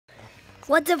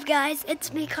What's up, guys?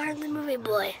 It's me, Carlin Movie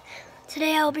Boy.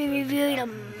 Today I'll be reviewing a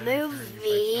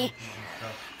movie.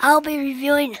 I'll be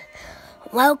reviewing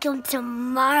Welcome to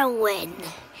Marwen.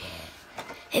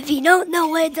 If you don't know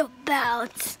what it's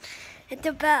about,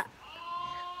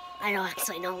 I don't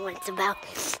actually know what it's about.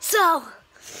 So,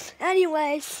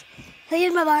 anyways,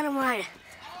 here's my bottom line.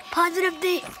 Positive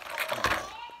themes.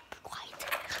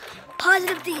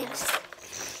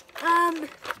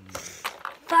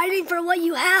 Fighting for what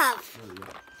you have.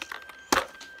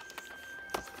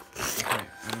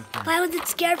 Violence and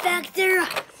scare factor.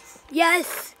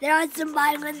 Yes, there are some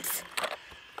violence.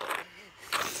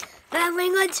 Bad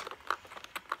language.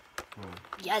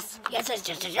 Yes.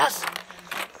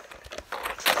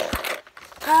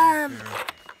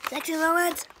 Sexy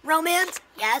romance.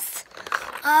 Yes.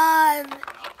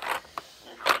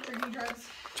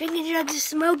 Drinking drugs,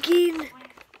 smoking.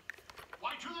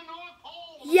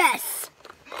 Yes.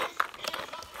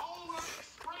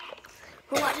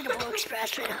 We're watching the Polar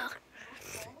Express right now.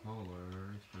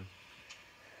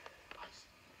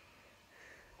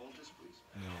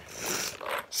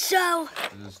 So,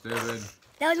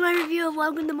 that was my review of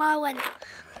Welcome to Marwen.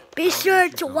 Be sure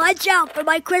to watch out for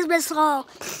my Christmas haul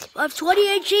of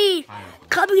 2018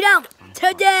 coming out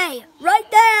today, right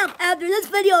now, after this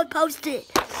video is posted.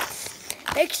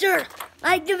 Make sure,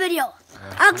 like the video.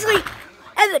 Actually,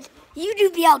 Evan, you do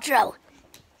the outro.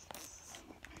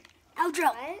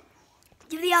 What?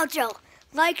 Do the outro.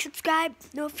 Like, subscribe,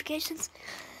 notifications,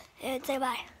 and say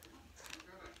bye.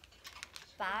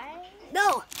 Bye?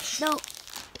 No.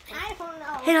 I don't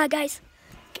know. Hang on, guys.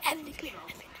 Evan, come here.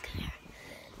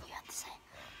 You have to say,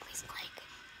 please like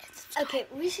and subscribe. Okay,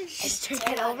 we should just turn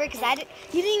it over because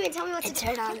you didn't even tell me what to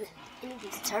Turn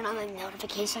on the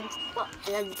notifications. Well,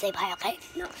 and then say bye, okay?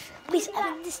 No, please,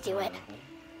 Evan, just do it.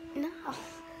 No.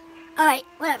 Alright,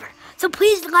 whatever. So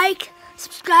please like,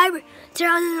 subscribe, turn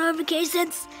on the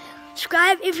notifications.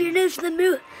 Subscribe if you're new to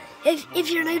the if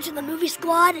you're new to the movie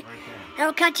squad. And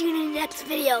I'll catch you in the next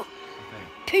video.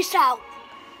 Peace out.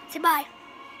 Say bye.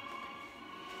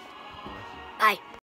 Bye.